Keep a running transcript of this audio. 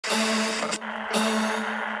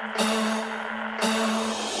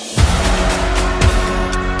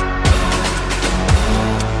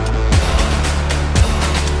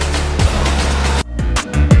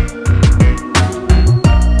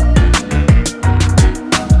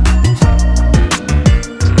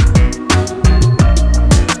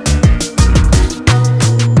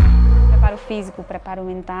preparo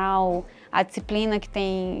mental, a disciplina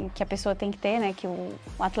que a pessoa tem que ter, né, que o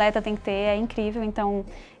atleta tem que ter, é incrível. Então,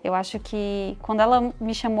 eu acho que quando ela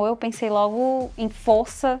me chamou, eu pensei logo em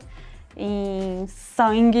força, em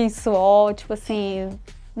sangue, em suor, tipo assim,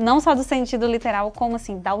 não só do sentido literal, como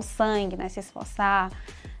assim, dar o sangue, né, se esforçar.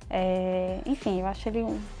 Enfim, eu acho ele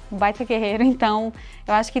um baita guerreiro, então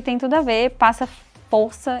eu acho que tem tudo a ver, passa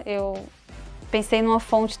força. Eu pensei numa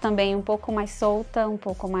fonte também um pouco mais solta, um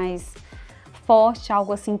pouco mais forte,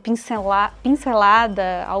 algo assim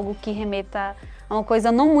pincelada, algo que remeta a uma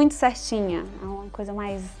coisa não muito certinha, a uma coisa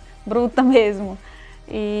mais bruta mesmo.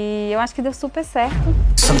 E eu acho que deu super certo.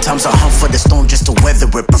 Sometimes I hunt for the stone just to weather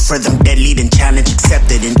it. Prefer them deadly than challenge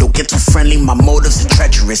accepted. And don't get too friendly, my motives are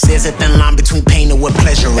treacherous. There's a thin line between pain and what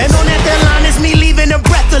pleasure is. And on that thin line is me leaving them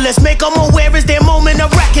breathless. Make them aware it's their moment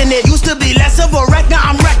of reckoning it. Used to be less of a wreck, now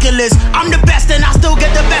I'm reckless. I'm the best and I still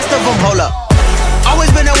get the best of them. Hold up.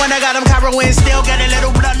 Always been the one that got them carrowing. Still get a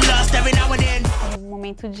little bloodlust every now and then. Um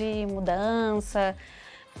momento de mudança.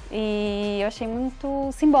 E eu achei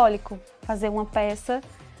muito simbólico fazer uma peça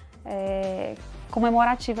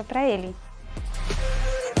comemorativa para ele.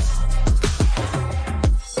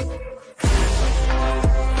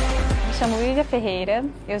 Me chamo Vivia Ferreira,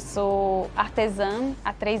 eu sou artesã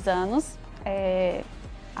há 3 anos,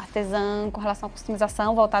 artesã com relação à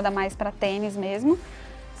customização, voltada mais para tênis mesmo.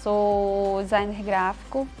 Sou designer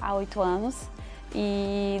gráfico há 8 anos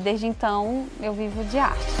e desde então eu vivo de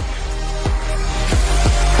arte.